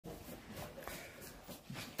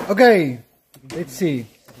Okay, let's see.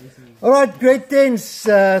 Alright, grade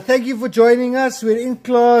 10s, thank you for joining us. We're in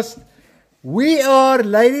class. We are,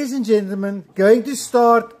 ladies and gentlemen, going to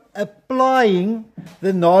start applying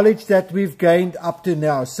the knowledge that we've gained up to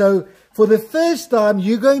now. So, for the first time,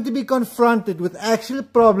 you're going to be confronted with actual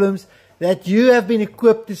problems that you have been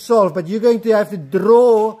equipped to solve, but you're going to have to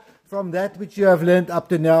draw from that which you have learned up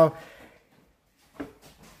to now.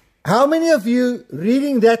 How many of you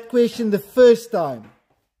reading that question the first time?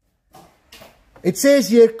 It says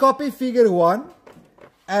here, copy figure 1,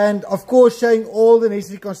 and of course showing all the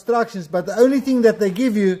necessary constructions, but the only thing that they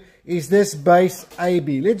give you is this base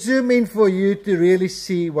AB. Let's zoom in for you to really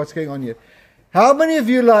see what's going on here. How many of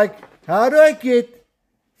you like, how do I get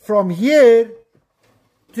from here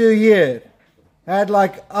to here? And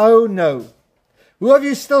like, oh no. Who of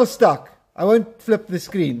you still stuck? I won't flip the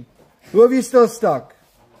screen. Who of you still stuck?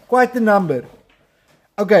 Quite a number.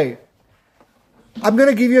 Okay. I'm going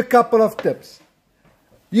to give you a couple of tips.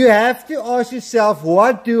 You have to ask yourself,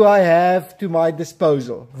 what do I have to my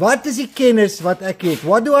disposal? Wat is die kennis wat ek het?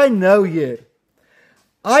 What do I know here?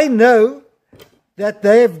 I know that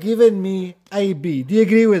they have given me AB. Do you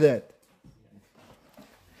agree with that?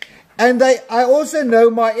 And I also know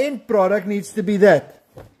my end product needs to be that.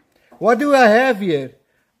 What do I have here?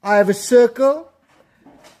 I have a circle.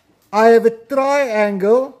 I have a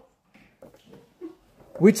triangle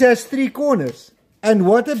which has 3 corners. And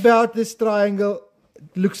what about this triangle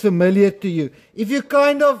looks familiar to you? If you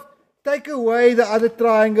kind of take away the other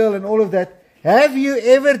triangle and all of that, have you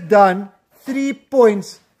ever done 3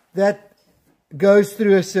 points that goes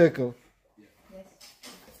through a circle? Yes.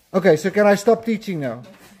 Okay, so can I stop teaching now?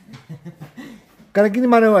 Kan ek nie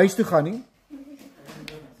maar nou huis toe gaan nie?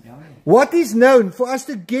 What is known for us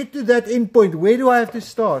to get to that end point? Where do I have to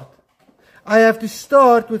start? I have to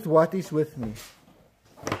start with what is with me.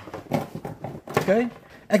 Okay?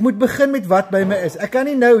 Ek moet begin met wat by my is. Ek kan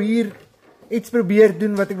nie nou hier iets probeer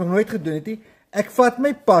doen wat ek nog nooit gedoen het nie. Ek vat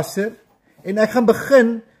my passer en ek gaan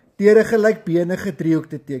begin deur 'n gelykbenige driehoek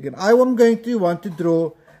te teken. I am going to want to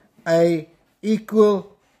draw a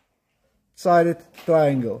equal sided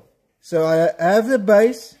triangle. So I have the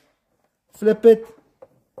base, flip it,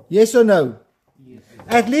 yes or no? Yes.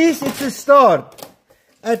 At least it's a start.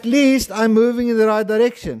 At least I'm moving in the right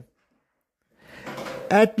direction.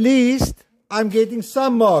 At least I'm getting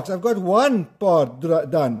some marks. I've got one part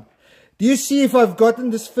done. Do you see if I've gotten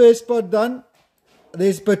this first part done?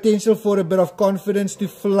 There's potential for a bit of confidence to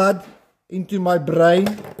flood into my brain.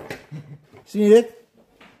 Sien jy dit?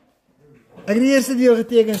 Ek het die eerste deel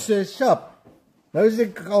geteken so sharp. Nou is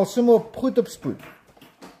ek al sommer goed op spoed.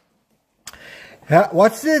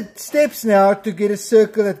 What's the steps now to get a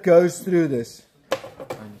circle that goes through this?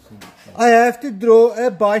 I have to draw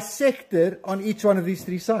a bisector on each one of these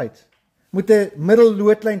 3 sides. Moet 'n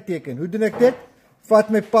middelloodlyn teken. Hoe doen ek dit? Vat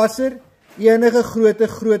my passer, enige grootte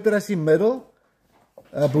groter as die middel,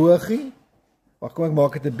 'n bogie. Wag, kom ek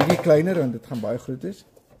maak dit 'n bietjie kleiner want dit gaan baie groot is.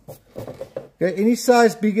 Okay, any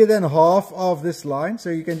size bigger than half of this line, so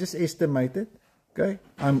you can just estimate it. Okay,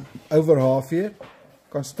 I'm over half here.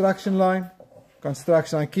 Construction line,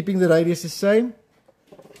 keeping the radius the same.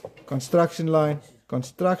 Construction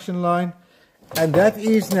line, and that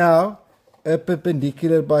is now a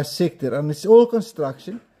perpendicular bisector, and it's all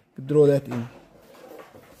construction. Draw that in.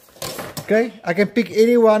 Okay, I can pick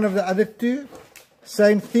any one of the other 2.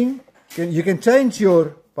 Same thing. You can change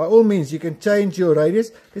your, by all means, you can change your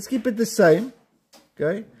radius. Let's keep it the same.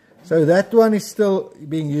 Okay, so that one is still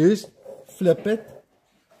being used. Flip it.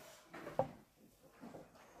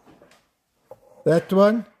 That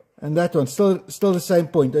one and that one, still the same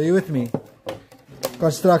point. Are you with me?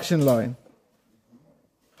 Construction line.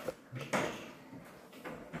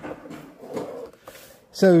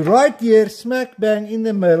 So right here, smack bang in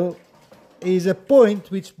the middle, is a point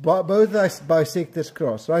which both bisectors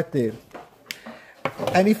cross, right there.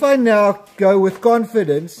 And if I now go with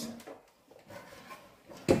confidence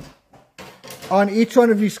on each one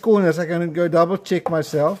of these corners, I can go double check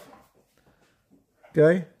myself.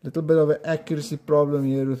 Okay, little bit of an accuracy problem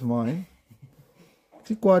here with mine. It's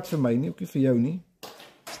not quite for me, okay, for you nie.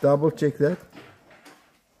 Let's double check that.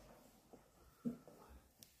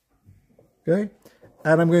 Okay,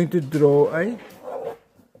 and I'm going to draw a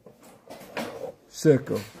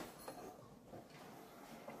circle.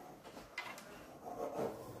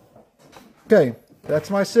 Okay, that's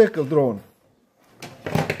my circle drawn.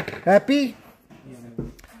 Happy?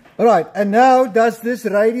 Alright, and now does this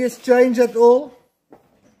radius change at all?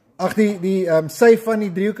 Ag die sy van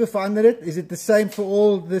die driehoeke verander dit? Is it the same for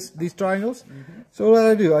all these triangles? So what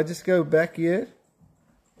I do, I just go back here.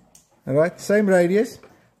 Alright, same radius.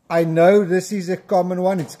 I know this is a common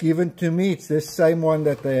one. It's given to me. It's the same one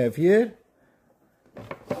that they have here.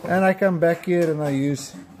 And I come back here and I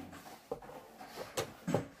use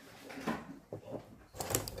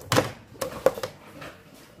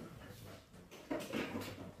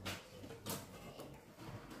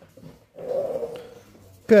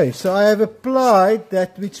okay, so I have applied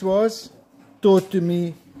that which was taught to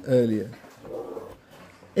me earlier.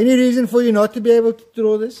 Any reason for you not to be able to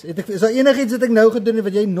draw this? Is daar enigiets wat ek nou gedoen het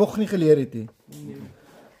wat jy nog nie geleer het nie?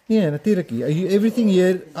 Nee, natuurlik nie. Everything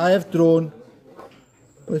here I have drawn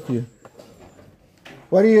with you.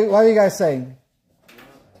 What are you guys saying?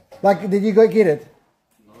 Like, did you go get it?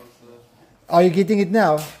 No, sir. Are you getting it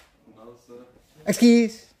now? No, sir.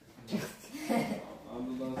 Excuse?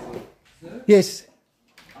 Sir? Yes.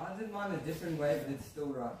 I did mine a different way, but it's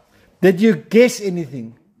still right. Did you guess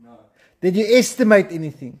anything? No. Did you estimate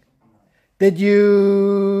anything? Did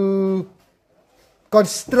you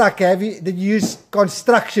construct? Did you use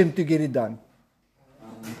construction to get it done?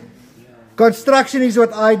 Construction is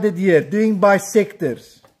what I did here, doing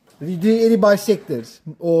bisectors. Did you do any bisectors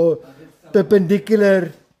or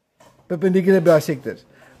perpendicular bisectors?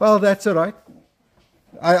 Well, that's all right.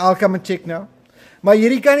 I'll come and check now. Maar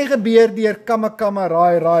hierdie kan nie gebeur deur kamma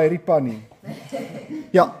raai ripa nie.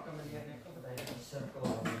 Ja.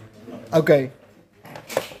 Okay.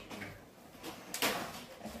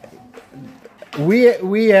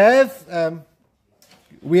 We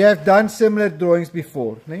have done similar drawings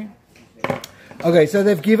before, né? Okay, so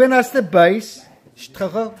they've given us the base.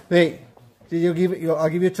 Hey, I'll give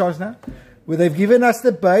you a chance now. Well, they've given us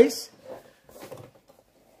the base.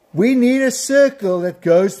 We need a circle that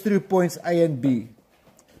goes through points A and B.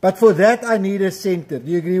 But for that, I need a center.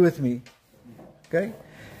 Do you agree with me? Okay.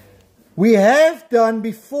 We have done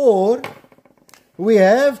before, we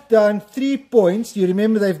have done 3 points. You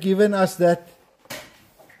remember they've given us that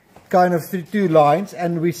kind of 2 lines.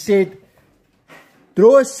 And we said,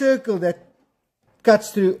 draw a circle that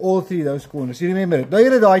cuts through all 3 of those corners. You remember it? Nou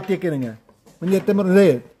julle daai tekeninge. Wanneer jy maar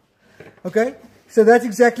lê. Okay? So that's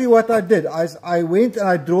exactly what I did. I went and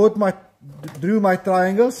I drew my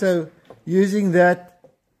triangle. So using that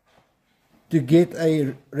to get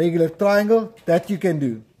a regular triangle, that you can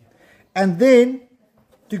do. And then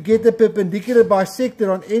to get a perpendicular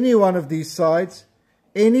bisector on any one of these sides,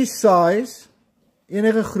 any size,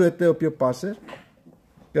 enige grootte op jou passer.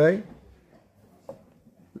 Okay?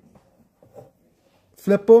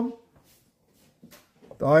 Flip hom.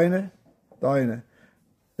 Daai ene.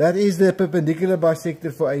 That is the perpendicular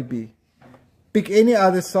bisector for AB. Pick any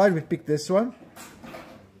other side. We pick this one.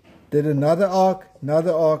 Did another arc,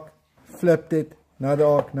 flipped it, another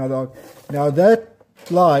arc. Now that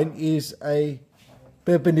line is a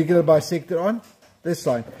perpendicular bisector on this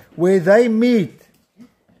line. Where they meet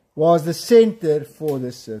was the center for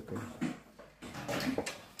this circle.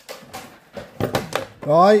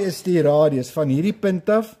 Daai is die radius van hierdie punt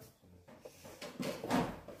af.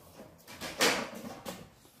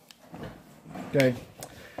 Okay.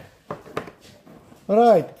 All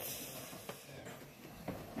right.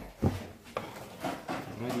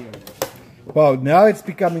 Wow, now it's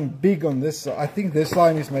becoming big on this. I think this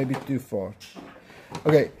line is maybe too far.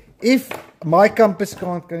 Okay, if my compass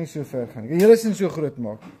kan nie so ver gaan. Kan julle sin so groot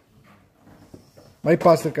maak? My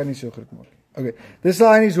passer kan nie so groot maak. Okay, this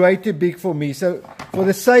line is way too big for me. So, for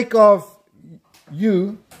the sake of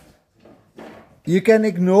you can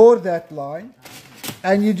ignore that line.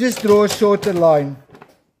 And you just draw a shorter line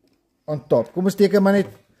on top. Kom ons teken maar net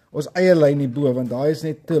ons eie lyn hierbo want daai is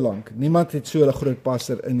net te lank. Niemand het so 'n groot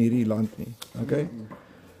passer in hierdie land nie. Okay?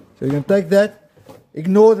 So you can take that.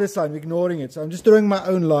 Ignore this line, I'm ignoring it. So I'm just drawing my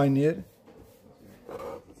own line here.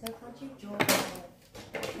 So can't you draw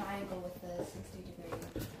a triangle with the 60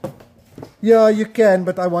 degree? Yeah, you can,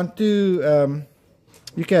 but I want to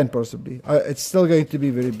you can possibly. It's still going to be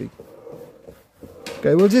very big.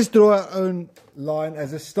 Okay, we'll just draw our own line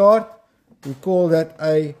as a start. We'll call that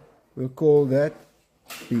A, we'll call that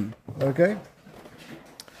B. Okay?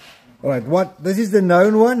 Alright, this is the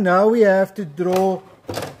known one. Now we have to draw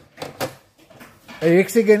a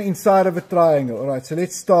hexagon inside of a triangle. Alright, so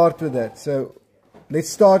let's start with that. So let's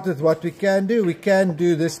start with what we can do. We can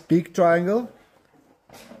do this big triangle.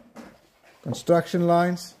 Construction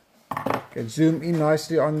lines. You can zoom in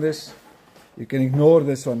nicely on this. You can ignore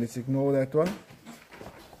this one. Let's ignore that one.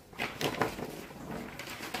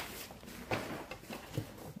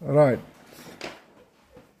 Right.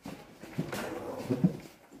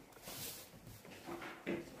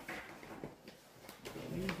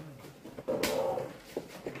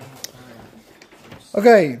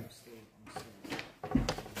 Okay.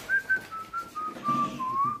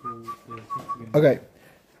 Okay.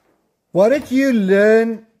 What did you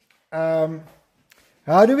learn?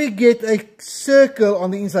 How do we get a circle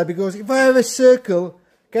on the inside? Because if I have a circle,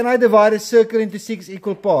 can I divide a circle into 6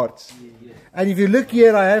 equal parts? Yes. And if you look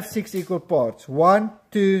here, I have 6 equal parts. 1,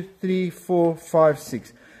 2, 3, 4, 5,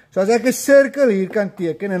 6. So as ek 'n sirkel hier kan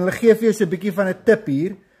teken, en hulle gee vir jou so 'n bietjie van 'n tip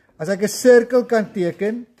hier. As ek 'n sirkel kan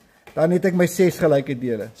teken, dan het ek my 6 gelyke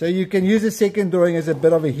dele. So you can use the second drawing as a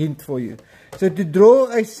bit of a hint for you. So to draw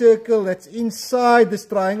a circle that's inside this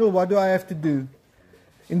triangle, what do I have to do?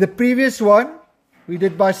 In the previous one, we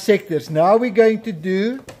did bisectors. Now we're going to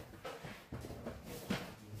do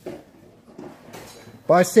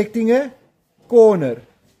bisecting a corner.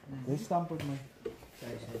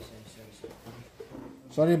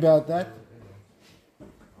 Sorry about that.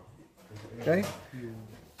 Okay.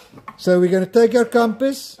 So we're going to take our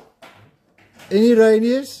compass, any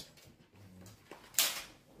radius.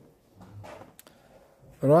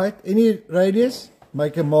 Alright, any radius,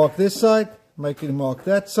 make a mark this side, make a mark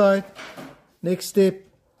that side. Next step,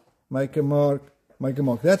 make a mark,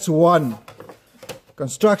 That's one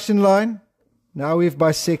construction line. Now we've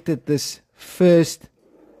bisected this first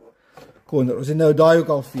corner. Ons het nou daai ook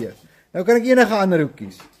al veer. Nou kan ek enige ander hoek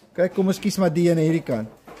kies. Kyk, kom ons kies maar die ene hierdie kant.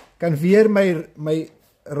 Kan weer my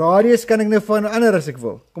radius kan ek nou verander as ek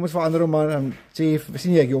wil. Kom ons verander hom maar en sê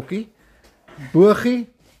sien jy jokkie?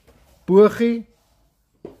 Bogie.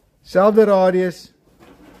 Selfde radius.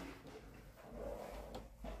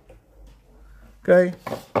 Okay.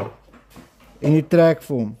 En jy trek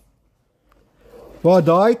vir hom. Waar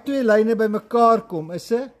daai twee lyne bymekaar kom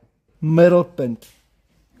is 'n middelpunt.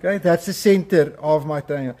 Okay, that's the center of my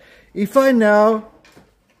triangle. If I now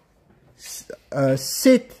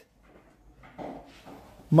set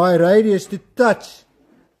my radius to touch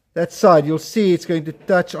that side, you'll see it's going to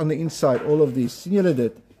touch on the inside, all of these. Sien julle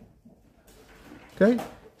dit? Okay,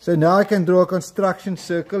 so now I can draw a construction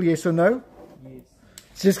circle, yes or no? Yes.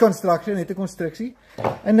 It's just construction, net 'n konstruksie.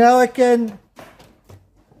 And now I can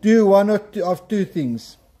do one or two of two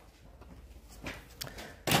things.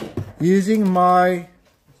 Using my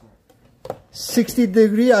 60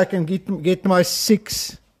 degree, I can get my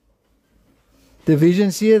 6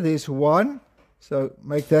 divisions here. There's 1. So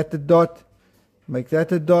make that a dot. Make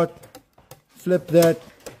that a dot. Flip that.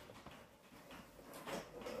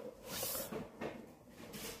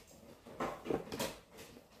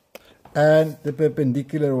 And the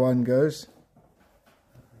perpendicular one goes.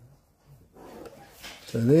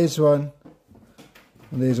 So there's one.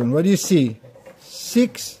 And there's one. What do you see?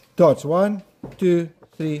 6 dots. 1, 2,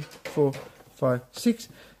 3, 4, 5, 6.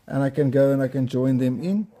 And I can go and I can join them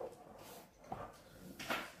in.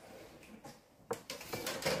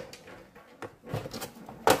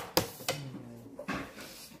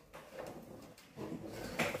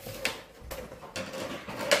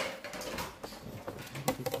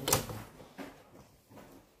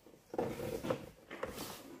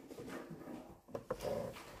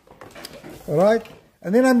 Alright,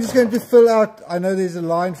 and then I'm just going to fill out, I know there's a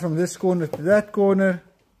line from this corner to that corner.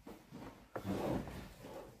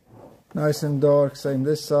 Nice and dark, same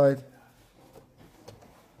this side.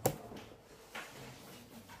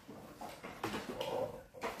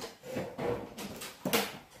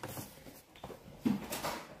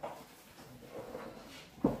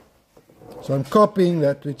 So I'm copying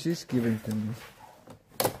that which is given to me.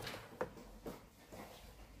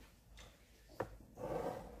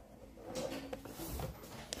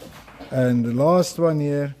 And the last one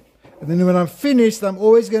here. And then when I'm finished, I'm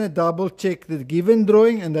always going to double check the given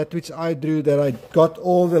drawing and that which I drew, that I got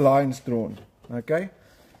all the lines drawn. Okay.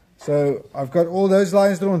 So I've got all those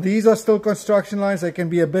lines drawn. These are still construction lines. They can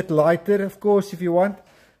be a bit lighter, of course, if you want.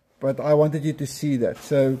 But I wanted you to see that.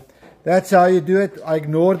 So that's how you do it. I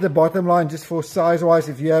ignored the bottom line just for size-wise.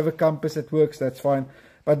 If you have a compass that works, that's fine.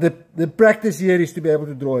 But the practice here is to be able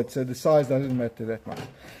to draw it. So the size doesn't matter that much.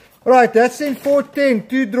 Alright, that's in 410.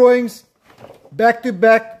 2 drawings, back to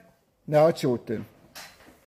back. Now it's your turn.